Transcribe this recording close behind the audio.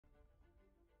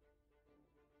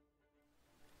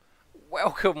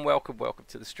Welcome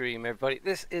to the stream, everybody.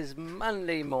 This is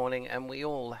Monday morning, and we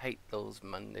all hate those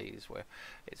Mondays where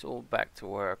it's all back to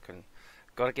work and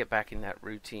got to get back in that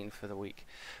routine for the week.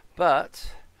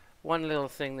 But one little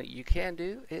thing that you can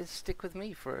do is stick with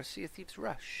me for a Sea of Thieves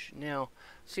rush. Now,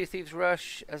 Sea of Thieves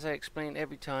rush, as I explain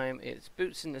every time, it's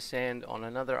boots in the sand on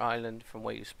another island from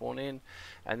where you spawn in,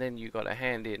 and then you got to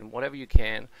hand in whatever you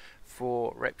can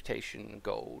for reputation,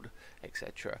 gold,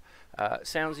 etc.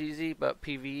 Sounds easy, but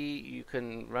PvE you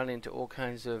can run into all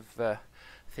kinds of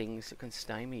things that can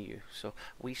stymie you. So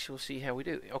we shall see how we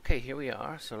do. Okay, here we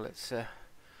are. So let's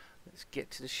get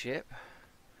to the ship.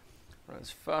 Run as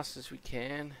fast as we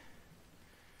can.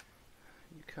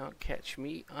 You can't catch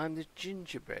me. I'm the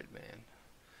gingerbread man.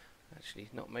 Actually,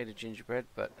 not made of gingerbread,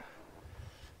 but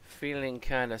feeling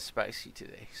kind of spicy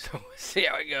today. So we'll see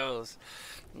how it goes.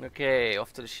 Okay,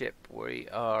 off to the ship. We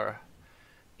are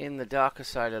in the darker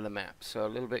side of the map, so a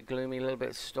little bit gloomy, a little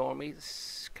bit stormy.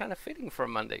 It's kind of fitting for a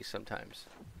Monday sometimes.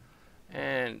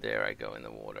 And there I go in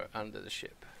the water under the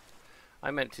ship.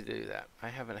 I meant to do that. I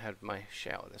haven't had my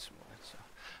shower this morning, so.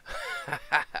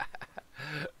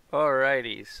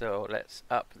 Alrighty, so let's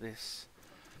up this.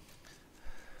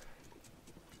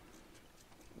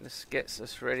 This gets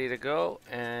us ready to go,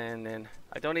 and then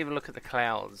I don't even look at the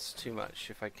clouds too much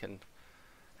if I can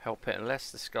help it,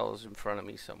 unless the skull's in front of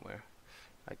me somewhere.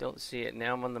 I don't see it.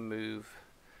 Now I'm on the move.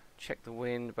 Check the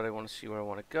wind, but I want to see where I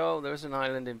want to go. There's an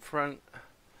island in front.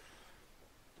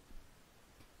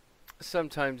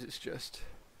 Sometimes it's just,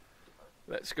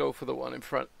 let's go for the one in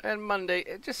front. And Monday,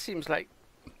 it just seems like,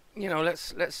 you know,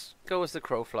 let's go as the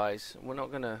crow flies. We're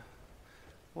not gonna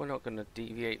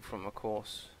deviate from a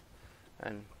course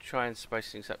and try and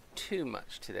spice things up too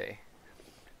much today.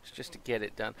 It's just to get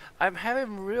it done. I'm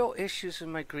having real issues with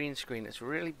my green screen. It's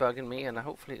really bugging me, and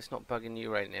hopefully it's not bugging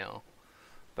you right now.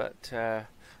 But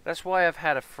that's why I've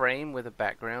had a frame with a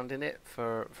background in it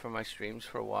for my streams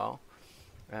for a while.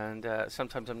 And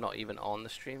sometimes I'm not even on the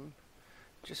stream,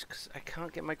 just because I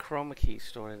can't get my chroma key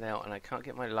sorted out, and I can't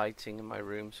get my lighting in my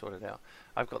room sorted out.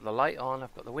 I've got the light on,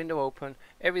 I've got the window open,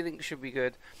 everything should be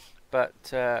good,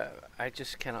 but I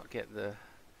just cannot get the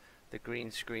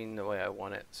green screen the way I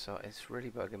want it, so it's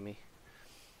really bugging me.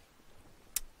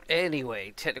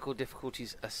 Anyway, technical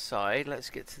difficulties aside, let's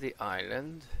get to the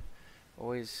island.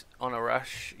 Always on a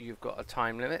rush, you've got a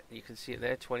time limit. You can see it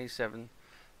there, 27:12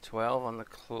 on the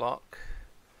clock.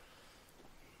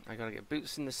 I gotta get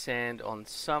boots in the sand on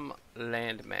some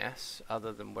landmass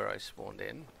other than where I spawned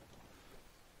in.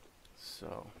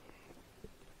 So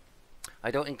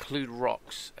I don't include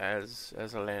rocks as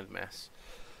a landmass.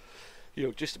 You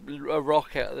know, just a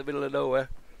rock out of the middle of nowhere.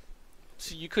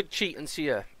 So you could cheat and see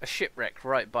a shipwreck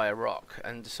right by a rock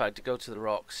and decide to go to the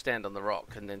rock, stand on the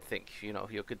rock, and then think, you know,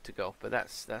 you're good to go. But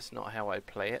that's not how I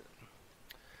play it.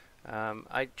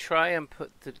 I try and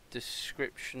put the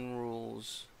description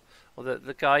rules, or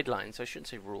the guidelines. I shouldn't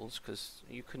say rules, because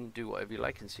you can do whatever you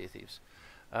like in Sea of Thieves.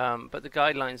 But the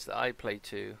guidelines that I play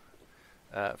to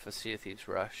for Sea of Thieves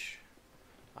Rush,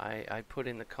 I put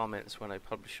in the comments when I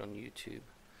publish on YouTube.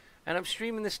 And I'm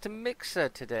streaming this to Mixer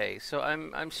today, so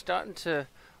I'm starting to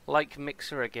like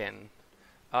Mixer again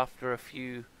after a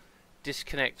few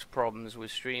disconnect problems with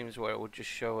streams where it would just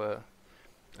show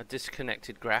a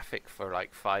disconnected graphic for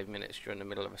like 5 minutes during the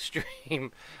middle of a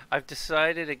stream. I've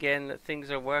decided again that things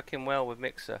are working well with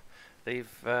Mixer.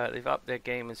 They've upped their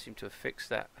game and seem to have fixed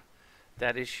that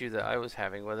issue that I was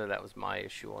having. Whether that was my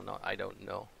issue or not, I don't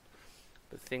know.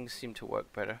 But things seem to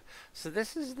work better. So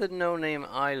this is the No Name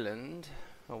Island.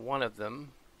 One of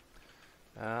them.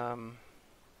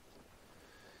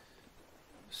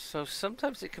 So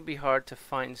sometimes it can be hard to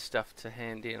find stuff to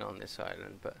hand in on this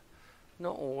island, but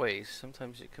not always.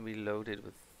 Sometimes it can be loaded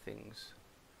with things.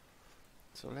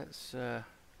 So let's oh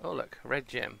look, red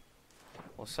gem,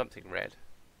 or something red.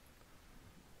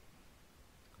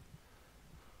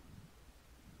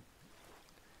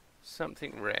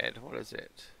 Something red. What is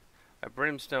it? A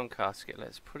brimstone casket.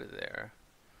 Let's put it there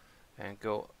and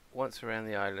go once around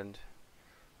the island,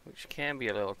 which can be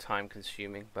a little time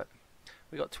consuming, but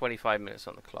we got 25 minutes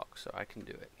on the clock, so I can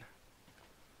do it.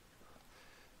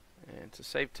 And to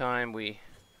save time, we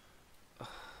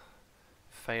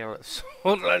fail at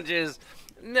sword lunges.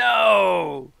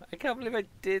 No! I can't believe I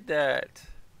did that.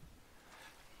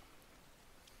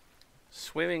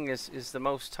 Swimming is the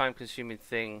most time consuming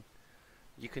thing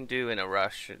you can do in a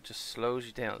rush. It just slows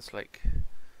you down. It's like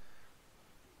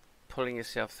pulling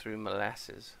yourself through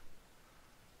molasses.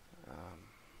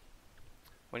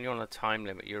 When you're on a time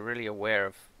limit, you're really aware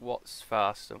of what's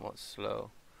fast and what's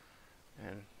slow,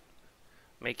 and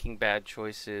making bad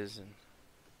choices. And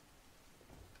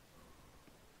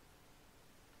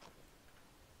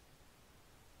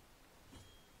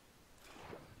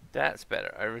That's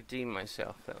better. I redeemed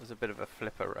myself. That was a bit of a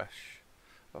flipper rush.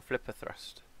 Or flipper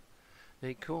thrust.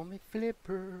 They call me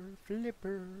Flipper,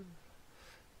 Flipper.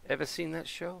 Ever seen that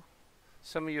show?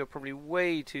 Some of you are probably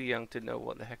way too young to know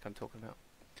what the heck I'm talking about.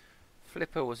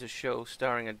 Flipper was a show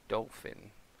starring a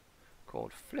dolphin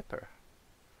called Flipper.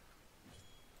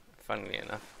 Funnily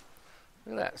enough.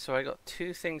 Look at that. So I got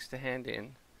 2 things to hand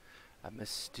in. A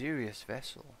mysterious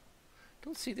vessel.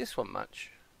 Don't see this one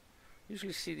much.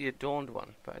 Usually see the adorned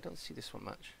one, but I don't see this one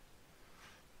much.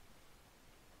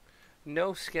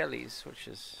 No skellies, which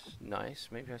is nice.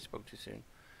 Maybe I spoke too soon.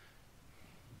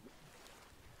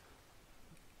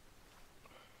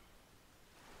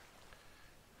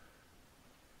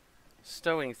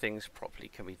 Stowing things properly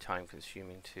can be time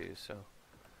consuming too, so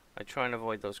I try and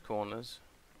avoid those corners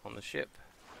on the ship.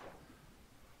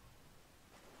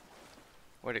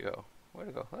 Where'd it go? Where'd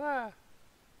it go? Ah!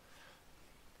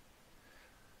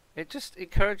 It just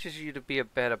encourages you to be a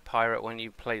better pirate when you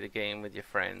play the game with your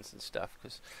friends and stuff,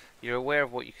 because you're aware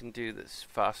of what you can do that's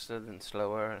faster than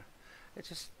slower. It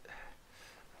just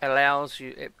allows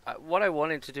you... what I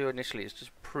wanted to do initially is just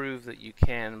prove that you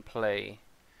can play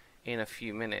in a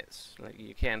few minutes. Like,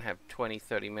 you can have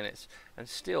 20-30 minutes and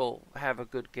still have a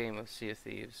good game of Sea of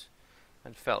Thieves,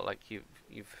 and felt like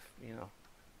you've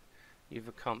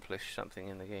accomplished something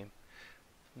in the game.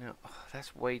 Now,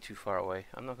 that's way too far away.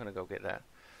 I'm not going to go get that.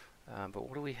 But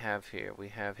what do we have here? We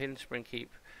have Hidden Spring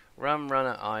Keep, Rum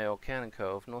Runner Isle, Cannon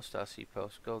Cove, North Star Sea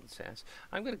Post, Golden Sands.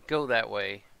 I'm going to go that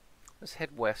way. Let's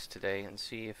head west today and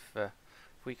see if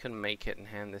we can make it and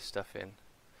hand this stuff in.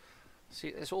 See,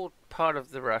 it's all part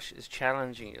of the rush, is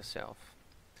challenging yourself.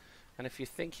 And if you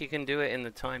think you can do it in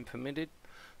the time permitted,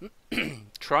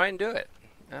 try and do it.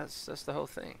 That's the whole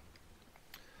thing.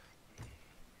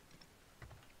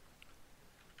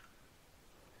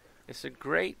 It's a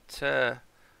great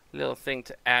little thing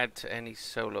to add to any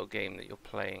solo game that you're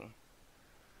playing.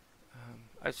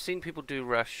 I've seen people do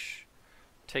Rush,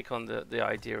 take on the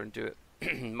idea and do it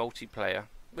multiplayer,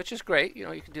 which is great. You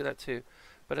know, you can do that too.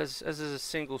 But as a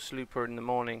single slooper in the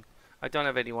morning, I don't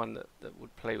have anyone that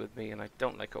would play with me, and I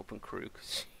don't like open crew,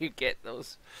 because you get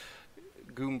those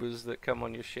goombas that come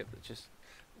on your ship that just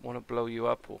want to blow you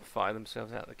up or fire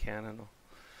themselves out of the cannon,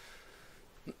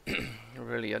 or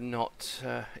really are not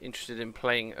interested in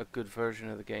playing a good version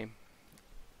of the game.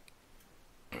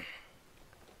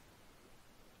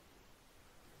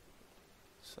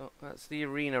 So that's the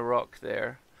arena rock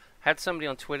there. Had somebody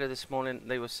on Twitter this morning,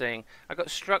 they were saying, I got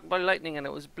struck by lightning and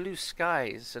it was blue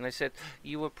skies. And I said,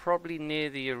 you were probably near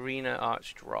the arena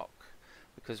arched rock.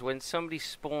 Because when somebody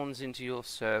spawns into your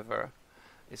server,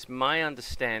 it's my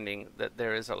understanding that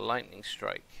there is a lightning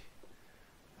strike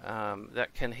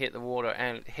that can hit the water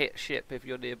and hit ship if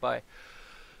you're nearby.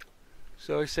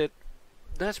 So I said,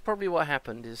 that's probably what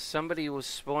happened, is somebody was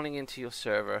spawning into your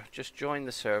server, just joined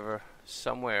the server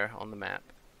somewhere on the map,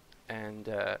 and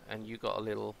you got a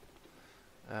little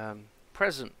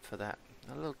present for that,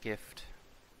 a little gift.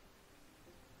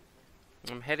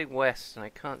 I'm heading west and I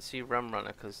can't see Rum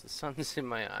Runner because the sun's in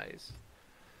my eyes.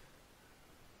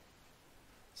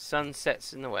 Sun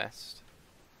sets in the west.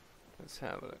 Let's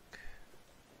have a look.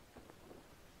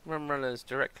 Rum Runner is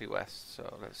directly west,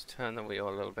 so let's turn the wheel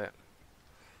a little bit.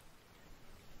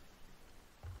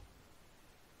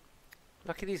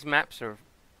 Lucky these maps are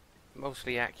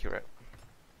mostly accurate.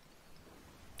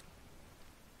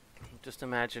 Just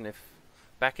imagine if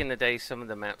back in the day some of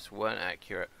the maps weren't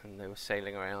accurate and they were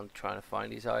sailing around trying to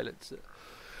find these islands that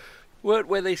weren't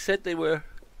where they said they were.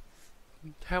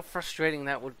 How frustrating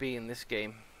that would be in this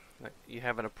game. Like, you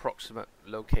have an approximate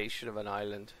location of an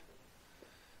island.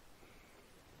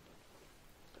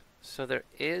 So there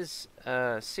is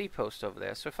a sea post over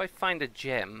there. So if I find a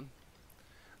gem,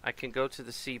 I can go to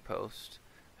the sea post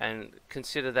and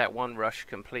consider that one rush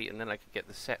complete, and then I could get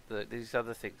these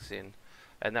other things in,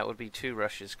 and that would be 2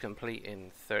 rushes complete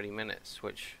in 30 minutes,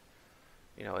 which,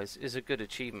 you know, is a good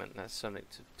achievement. That's something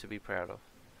to be proud of.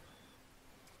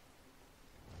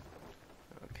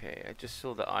 Okay, I just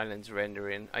saw the islands render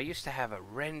in. I used to have a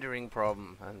rendering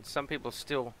problem, and some people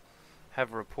still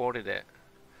have reported it.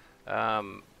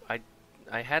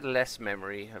 I had less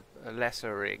memory, a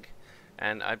lesser rig,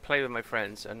 and I'd play with my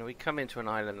friends, and we'd come into an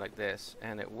island like this,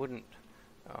 and it wouldn't,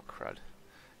 oh crud,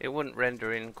 it wouldn't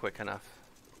render in quick enough.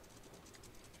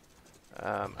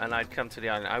 And I'd come to the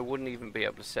island, I wouldn't even be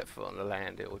able to set foot on the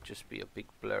land, it would just be a big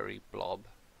blurry blob.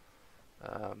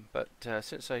 But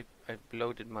since I've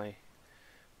loaded my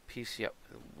PC up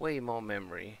with way more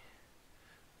memory,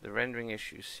 the rendering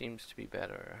issue seems to be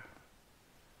better.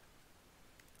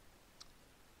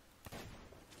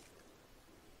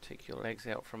 Take your legs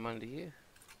out from under you.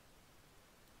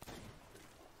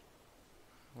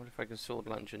 What if I can sword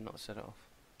lunge and not set it off?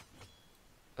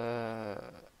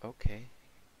 Okay.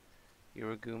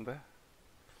 You're a Goomba.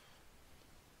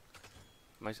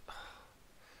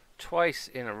 Twice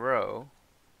in a row.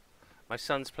 My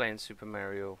son's playing Super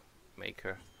Mario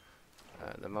Maker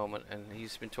at the moment, and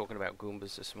he's been talking about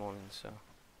Goombas this morning, so.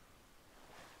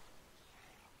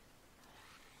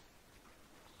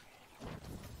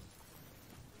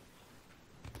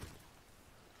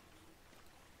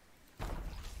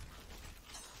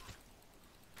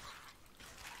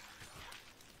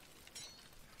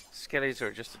 Skellies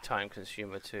are just a time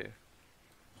consumer too.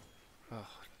 Oh,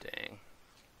 dang.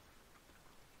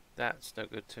 That's no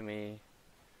good to me.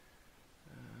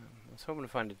 I was hoping to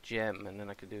find a gem and then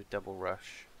I could do a double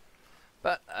rush.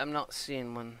 But I'm not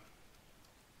seeing one.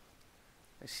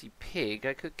 I see pig.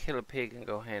 I could kill a pig and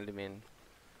go hand him in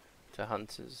to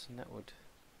hunters, and that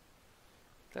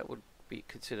would be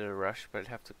considered a rush, but I'd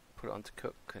have to put it on to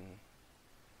cook. And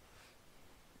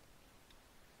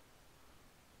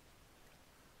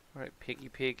alright, piggy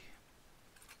pig.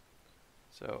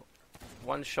 So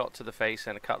one shot to the face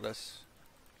and a cutlass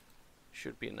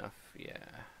should be enough. Yeah.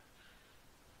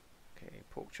 Okay,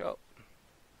 pork chop.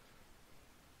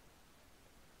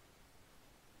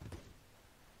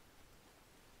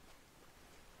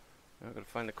 I've got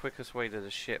to find the quickest way to the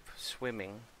ship,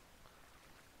 swimming.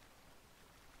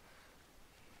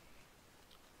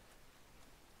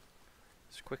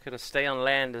 It's quicker to stay on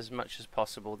land as much as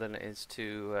possible than it is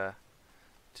to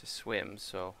swim,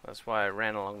 so that's why I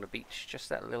ran along the beach just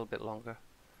that little bit longer.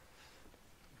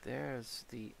 There's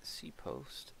the sea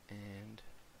post, and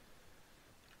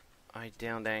I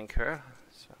downed anchor,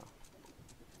 so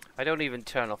I don't even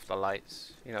turn off the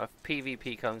lights. You know, if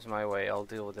PvP comes my way, I'll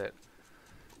deal with it.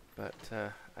 But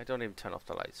I don't even turn off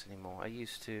the lights anymore. I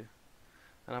used to,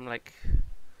 and I'm like,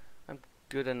 I'm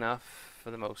good enough for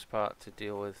the most part to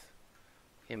deal with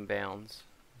inbounds.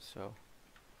 So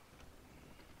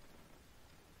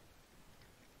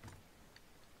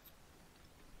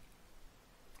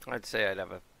I'd say I'd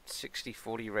have a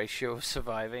 60-40 ratio of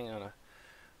surviving on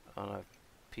a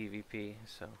PvP.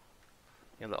 So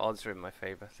you know, the odds are in my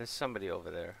favor. There's somebody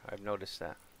over there. I've noticed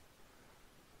that.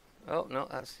 Oh no,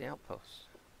 that's the outpost.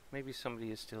 Maybe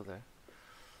somebody is still there.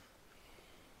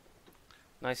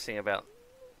 Nice thing about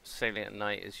sailing at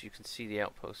night is you can see the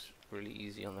outpost really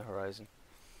easy on the horizon.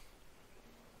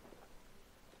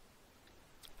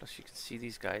 Plus you can see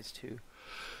these guys too.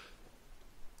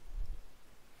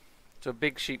 So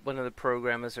Big Sheep, one of the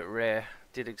programmers at Rare,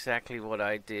 did exactly what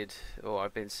I did, or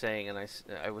I've been saying, and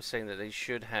I was saying that they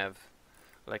should have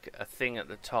like a thing at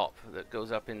the top that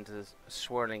goes up into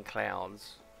swirling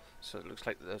clouds. So it looks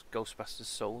like the Ghostbusters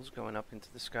souls going up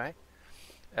into the sky.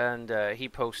 And he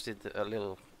posted a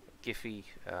little Giphy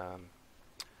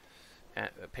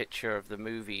a picture of the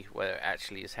movie where it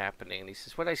actually is happening. And he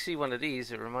says, when I see one of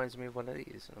these, it reminds me of one of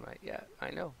these. And I'm like, yeah, I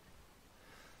know.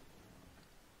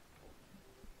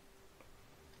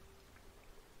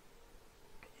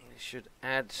 They should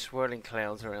add swirling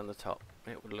clouds around the top.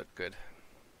 It would look good.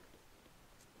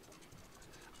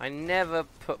 I never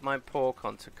put my pork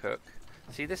on to cook.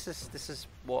 See, this is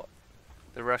what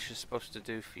the rush is supposed to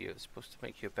do for you. It's supposed to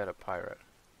make you a better pirate.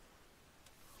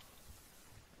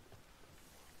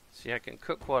 See, I can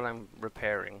cook while I'm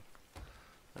repairing.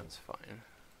 That's fine.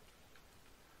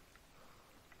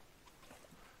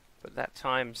 But that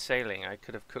time sailing, I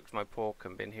could have cooked my pork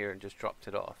and been here and just dropped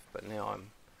it off. But now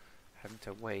I'm having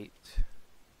to wait.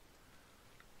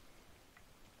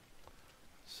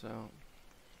 So,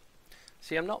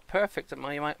 see, I'm not perfect at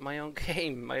my own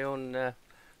game, my own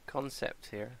concept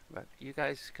here, but you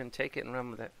guys can take it and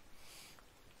run with it.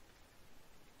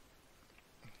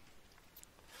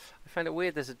 I find it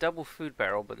weird, there's a double food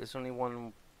barrel, but there's only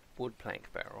one wood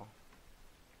plank barrel.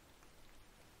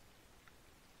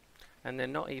 And they're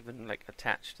not even like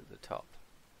attached to the top.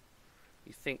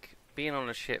 You think, being on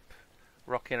a ship,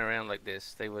 rocking around like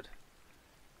this, they would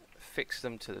fix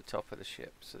them to the top of the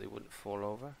ship so they wouldn't fall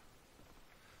over.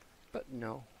 But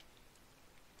no.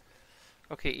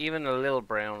 Okay, even a little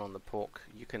brown on the pork,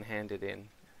 you can hand it in,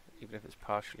 even if it's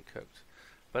partially cooked.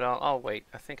 But I'll wait.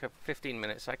 I think of 15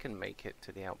 minutes I can make it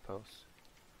to the outpost.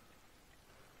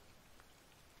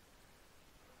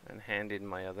 And hand in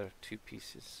my other 2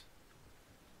 pieces.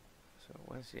 So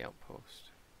where's the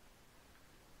outpost?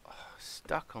 Oh,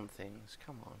 stuck on things,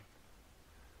 come on.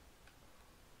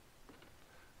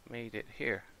 Made it.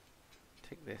 Here.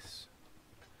 Take this.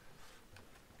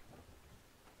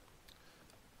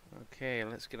 Okay,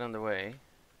 let's get underway.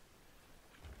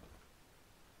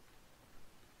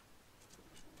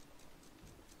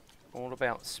 All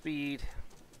about speed.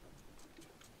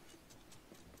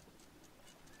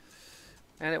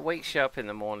 And it wakes you up in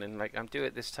the morning. Like, I'm doing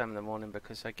it this time in the morning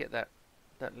because I get that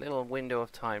little window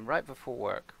of time right before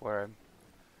work where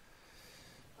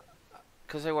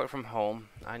because I work from home,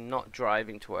 I'm not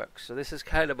driving to work. So this is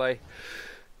kind of my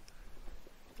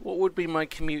what would be my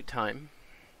commute time,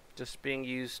 just being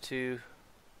used to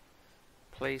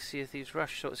play Sea of Thieves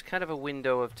Rush. So it's kind of a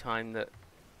window of time that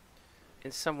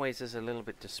in some ways is a little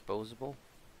bit disposable.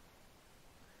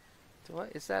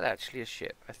 Is that actually a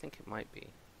ship? I think it might be.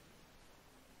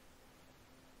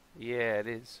 Yeah, it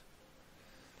is.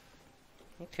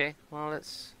 Okay, well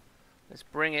let's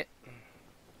bring it.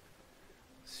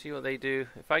 See what they do.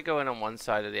 If I go in on one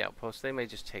side of the outpost, they may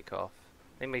just take off.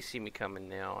 They may see me coming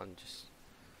now and just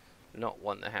not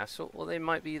want the hassle, or they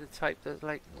might be the type that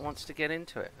like wants to get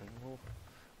into it, and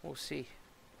we'll see.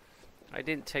 I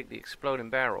didn't take the exploding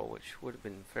barrel, which would have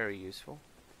been very useful.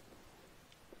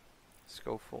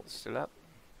 Schofielt's still up.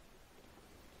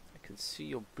 I can see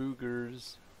your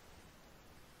boogers.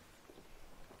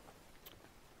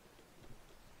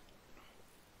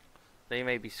 They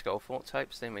may be Schofield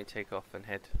types. They may take off and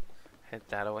head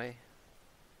that away.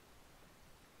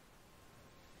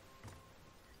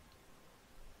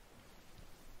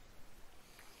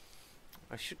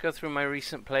 I should go through my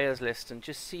recent players list and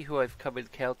just see who I've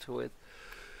covered Kelter with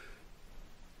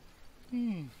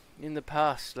in the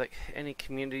past, like any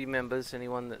community members,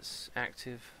 anyone that's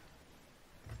active.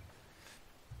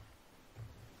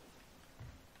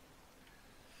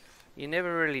 You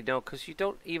never really know, because you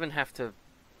don't even have to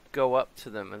go up to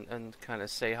them and kind of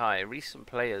say hi. Recent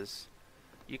players,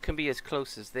 you can be as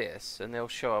close as this and they'll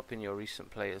show up in your recent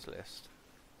players list.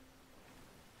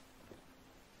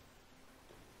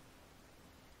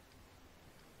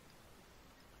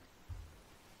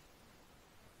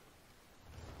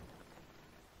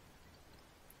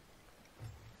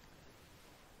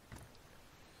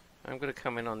 I'm going to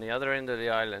come in on the other end of the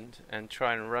island and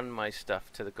try and run my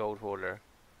stuff to the gold hoarder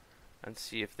and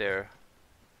see if their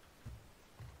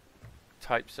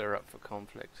types are up for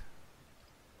conflict.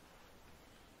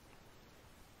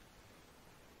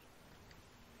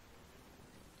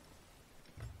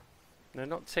 They're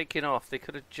not taking off. They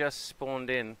could have just spawned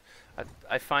in.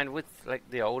 I find with like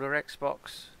the older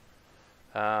Xbox,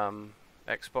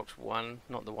 Xbox One,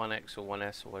 not the One X or One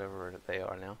S or whatever they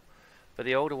are now, but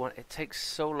the older one, it takes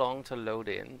so long to load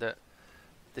in that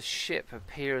the ship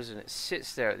appears and it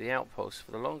sits there at the outpost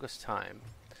for the longest time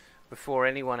before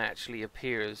anyone actually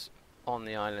appears on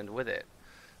the island with it.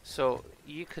 So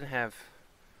you can have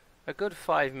a good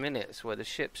 5 minutes where the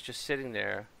ship's just sitting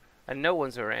there and no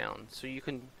one's around, so you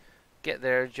can get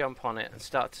there, jump on it and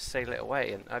start to sail it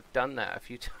away. And I've done that a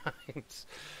few times.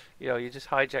 You know, you just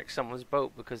hijack someone's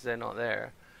boat because they're not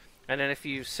there, and then if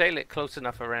you sail it close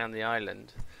enough around the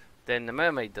island, then the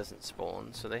mermaid doesn't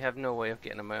spawn, so they have no way of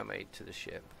getting a mermaid to the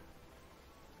ship.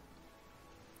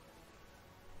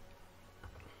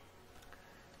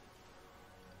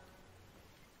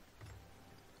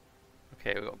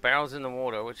 Okay, we've got barrels in the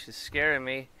water, which is scaring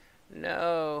me.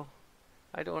 No,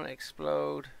 I don't want to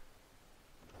explode.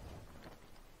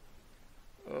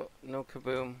 Oh, no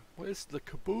kaboom. Where's the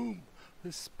kaboom?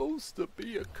 There's supposed to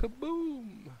be a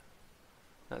kaboom.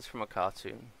 That's from a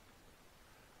cartoon.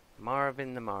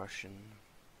 Marvin the Martian.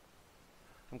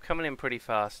 I'm coming in pretty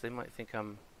fast. They might think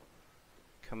I'm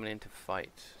coming in to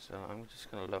fight, so I'm just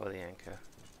going to lower the anchor.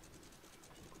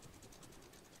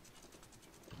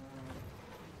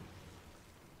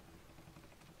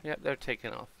 Yep, they're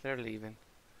taking off. They're leaving.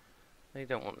 They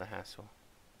don't want the hassle.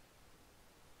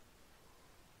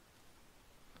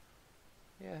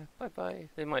 Yeah, bye-bye.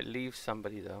 They might leave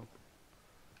somebody, though.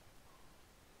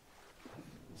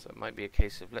 So it might be a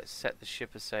case of let's set the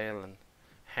ship a sail and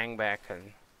hang back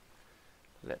and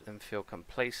let them feel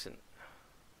complacent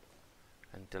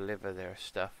and deliver their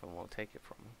stuff, and we'll take it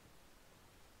from them.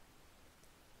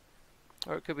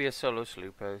 Or it could be a solo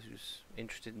slooper who's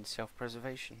interested in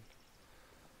self-preservation.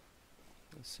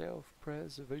 The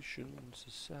Self-Preservation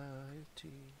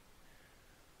Society.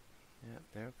 Yep,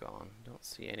 they're gone. Don't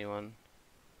see anyone.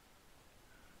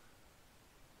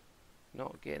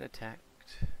 Not getting attacked.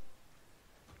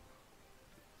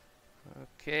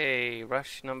 Okay,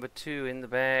 rush number 2 in the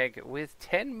bag with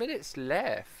 10 minutes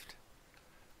left.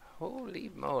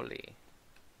 Holy moly.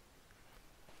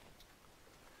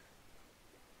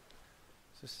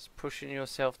 So this is pushing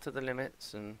yourself to the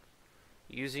limits and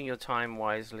using your time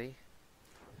wisely.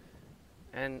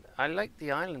 And I like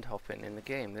the island hopping in the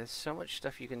game. There's so much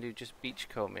stuff you can do just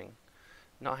beachcombing,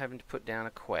 not having to put down a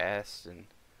quest. And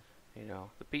you know,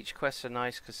 the beach quests are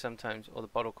nice because sometimes, or the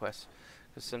bottle quests,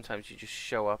 because sometimes you just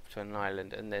show up to an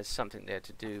island and there's something there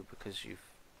to do because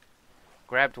you've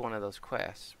grabbed one of those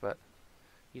quests. But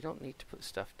You don't need to put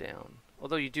stuff down.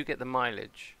 Although you do get the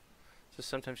mileage. So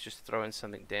sometimes just throwing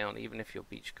something down, even if you're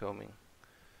beachcombing,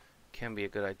 can be a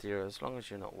good idea as long as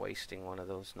you're not wasting one of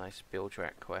those nice bilge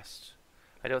rack quests.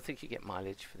 I don't think you get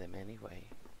mileage for them anyway.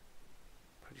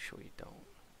 Pretty sure you don't.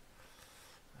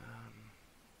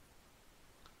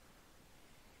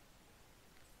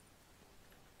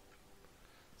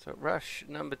 So rush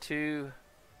number 2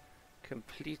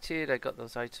 completed. I got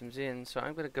those items in, so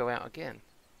I'm going to go out again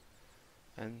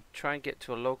and try and get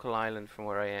to a local island from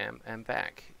where I am and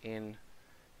back in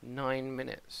 9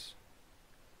 minutes.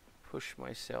 Push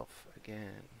myself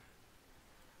again.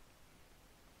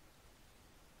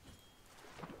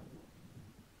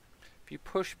 If you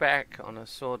push back on a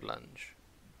sword lunge,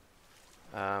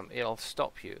 it'll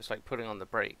stop you. It's like putting on the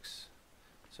brakes.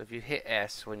 So if you hit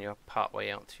S when you're part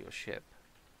way out to your ship,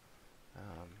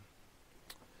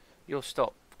 you'll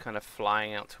stop kind of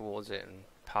flying out towards it and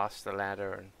past the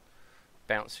ladder and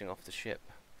bouncing off the ship.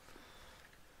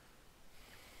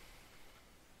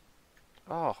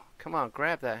 Oh, come on,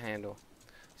 grab that handle.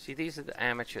 See, these are the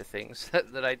amateur things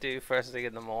that I do first thing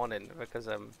in the morning because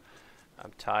I'm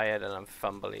tired and I'm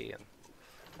fumbly and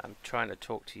I'm trying to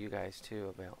talk to you guys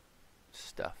too about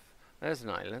stuff. There's an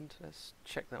island. Let's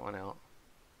check that one out.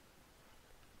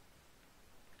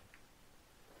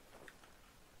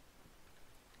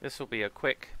 This will be a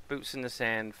quick boots in the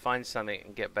sand, find something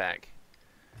and get back.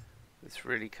 This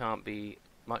really can't be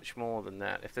much more than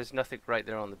that. If there's nothing right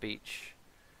there on the beach,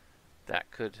 that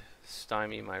could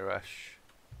stymie my rush.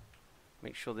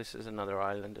 Make sure this is another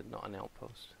island and not an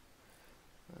outpost.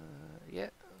 Yeah,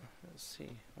 let's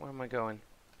see. Where am I going?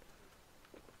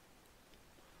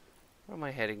 Where am I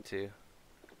heading to?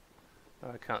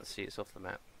 Oh, I can't see. It's off the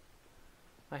map.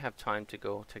 I have time to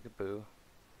go take a boo.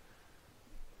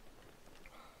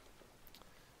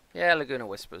 Yeah, Laguna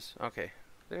Whispers. Okay.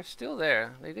 They're still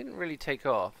there. They didn't really take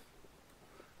off.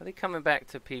 Are they coming back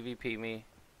to PvP me?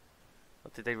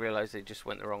 Or did they realize they just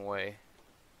went the wrong way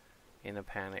in a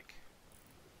panic?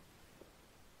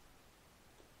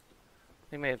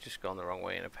 They may have just gone the wrong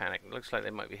way in a panic. It looks like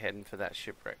they might be heading for that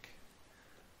shipwreck.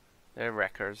 They're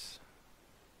wreckers.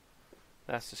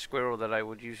 That's the squirrel that I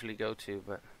would usually go to,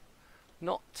 but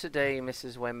not today,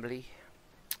 Mrs. Wembley.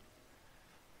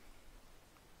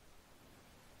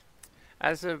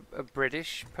 As a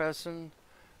British person,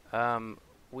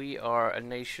 we are a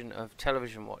nation of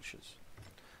television watchers.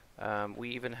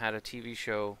 We even had a TV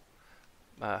show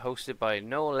hosted by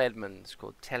Noel Edmonds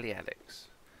called Telly Addicts.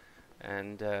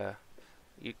 And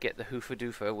you get the Hoofa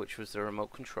Doofa, which was the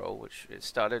remote control, which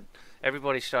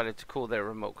everybody started to call their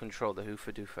remote control the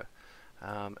Hoofa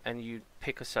Doofa. And you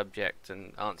pick a subject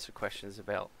and answer questions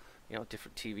about,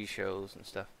 different TV shows and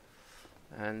stuff.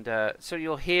 And so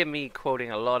you'll hear me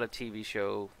quoting a lot of TV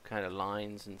show kind of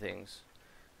lines and things,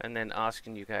 and then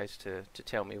asking you guys to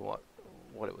tell me what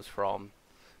it was from,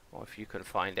 or if you can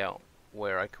find out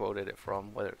where I quoted it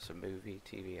from, whether it's a movie,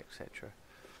 TV, etc.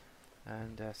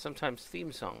 And sometimes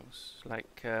theme songs,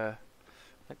 like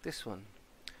this one.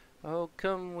 Oh,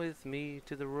 come with me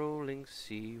to the rolling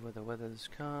sea, where the weather's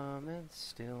calm and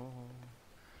still.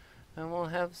 And we'll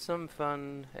have some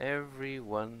fun,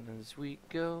 everyone, as we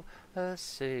go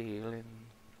a-sailing.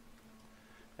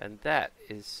 And that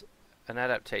is an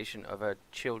adaptation of a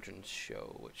children's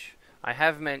show, which I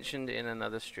have mentioned in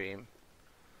another stream.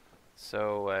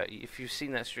 So if you've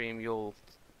seen that stream, you'll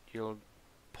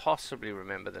possibly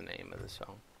remember the name of the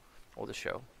song or the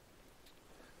show.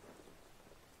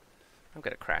 I'm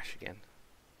gonna crash again.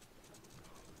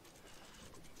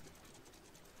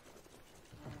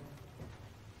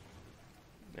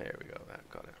 There we go, that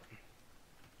got it.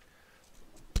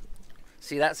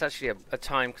 See, that's actually a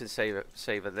time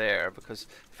saver there, because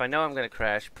if I know I'm going to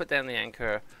crash, put down the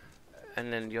anchor,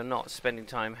 and then you're not spending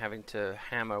time having to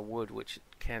hammer wood, which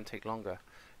can take longer.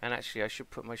 And actually, I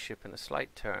should put my ship in a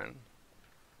slight turn,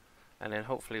 and then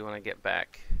hopefully when I get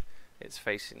back, it's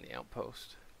facing the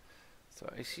outpost. So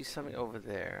I see something over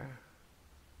there.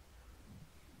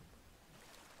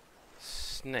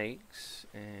 Snakes,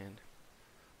 and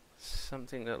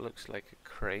something that looks like a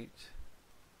crate.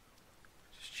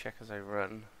 Just check as I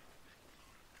run.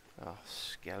 Oh,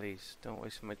 skellies, don't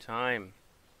waste my time.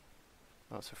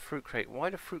 Oh, it's a fruit crate. Why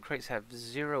do fruit crates have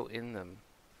 0 in them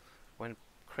when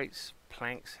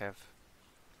planks have...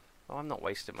 Oh, I'm not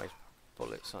wasting my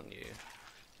bullets on you.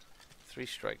 3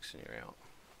 strikes and you're out.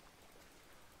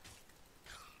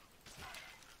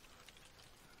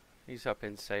 He's up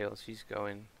in sails, he's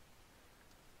going.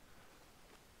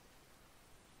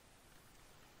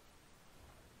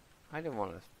 I didn't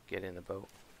want to get in the boat.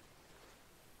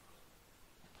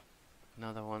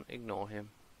 Another one, ignore him.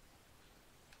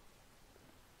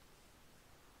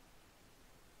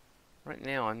 Right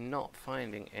now I'm not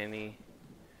finding any.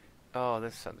 Oh,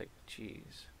 there's something.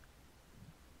 Jeez.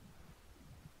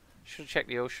 Should check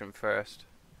the ocean first.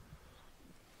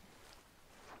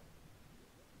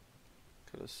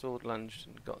 Could have sword lunged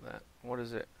and got that. What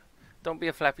is it? Don't be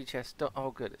a flappy chest. Don't.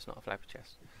 Oh, good. It's not a flappy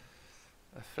chest.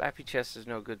 A flappy chest is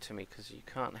no good to me because you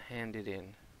can't hand it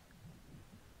in.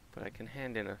 But I can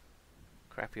hand in a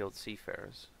crappy old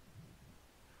seafarers.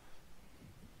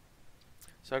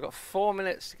 So I got 4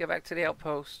 minutes to get back to the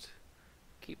outpost,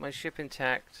 keep my ship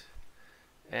intact,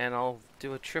 and I'll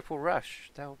do a triple rush.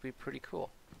 That would be pretty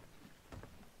cool.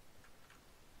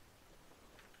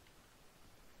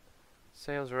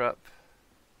 Sails are up.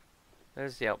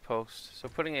 There's the outpost. So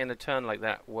putting it in a turn like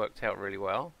that worked out really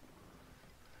well.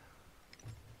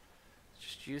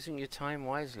 Just using your time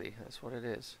wisely, that's what it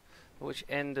is. Which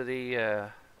end of the...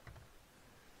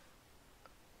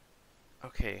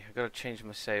 Okay, I've got to change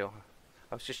my sail.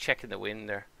 I was just checking the wind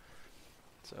there.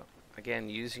 So, again,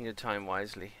 using your time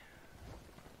wisely.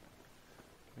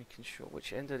 Making sure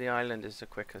which end of the island is the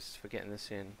quickest for getting this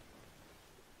in.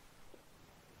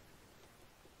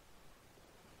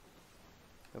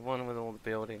 The one with all the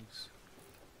buildings.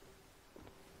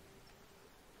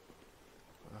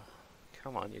 Oh,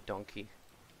 come on, you donkey.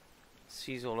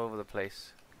 Sea's all over the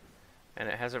place. And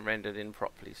it hasn't rendered in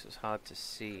properly, so it's hard to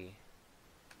see.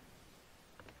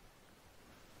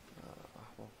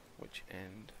 Well, which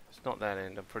end? It's not that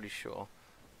end, I'm pretty sure.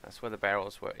 That's where the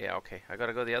barrels were. Yeah, okay. I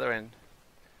gotta go the other end.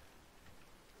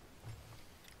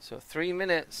 So 3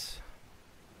 minutes.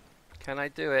 Can I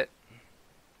do it?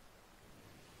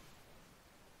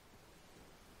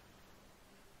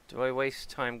 Do I waste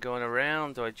time going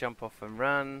around? Do I jump off and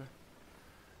run?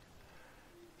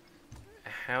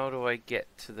 How do I get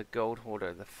to the gold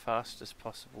hoarder the fastest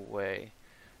possible way?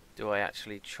 Do I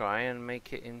actually try and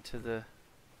make it into the...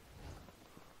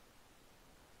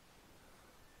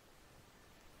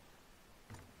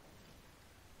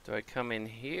 Do I come in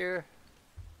here?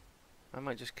 I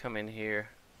might just come in here.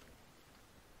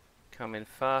 Come in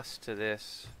fast to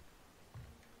this.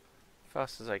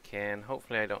 Fast as I can.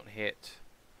 Hopefully I don't hit.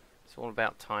 It's all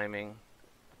about timing.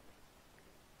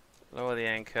 Lower the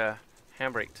anchor.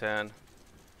 Handbrake turn.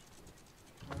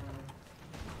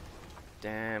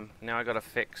 Damn. Now I gotta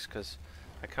fix because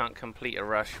I can't complete a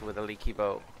rush with a leaky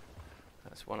boat.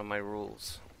 That's one of my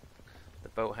rules. The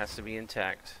boat has to be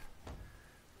intact.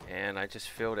 And I just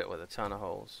filled it with a ton of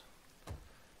holes.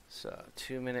 So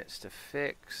 2 minutes to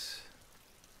fix.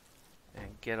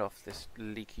 And get off this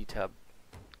leaky tub.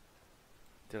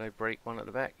 Did I break one at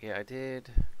the back? Yeah, I did.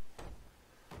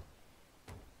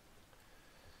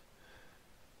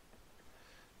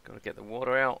 Gotta get the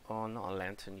water out. Oh, not a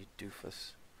lantern, you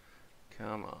doofus.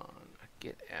 Come on,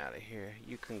 get out of here.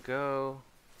 You can go.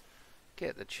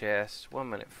 Get the chest. 1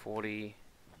 minute 40.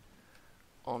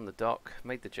 On the dock.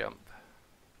 Made the jump.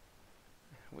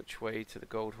 Which way to the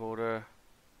gold hoarder?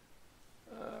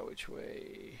 Which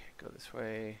way? Go this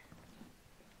way.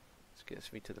 This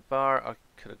gets me to the bar. I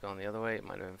could have gone the other way. It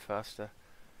might have been faster.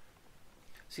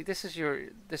 See, this is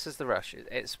the rush.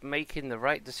 It's making the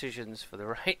right decisions for the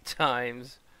right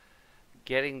times,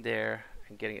 getting there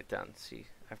and getting it done. See,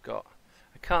 I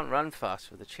can't run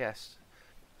fast with the chest.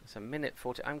 It's 1 minute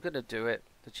 40. I'm gonna do it.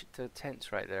 The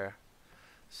tent's right there.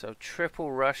 So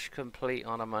triple rush complete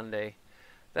on a Monday.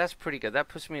 That's pretty good. That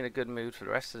puts me in a good mood for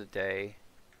the rest of the day.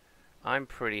 I'm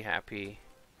pretty happy.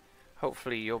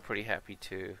 Hopefully you're pretty happy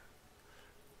too.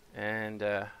 And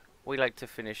we like to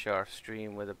finish our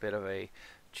stream with a bit of a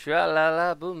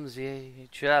tra-la-la boomsy,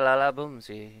 tra-la-la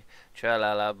boomsy,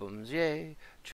 tra-la-la boomsy,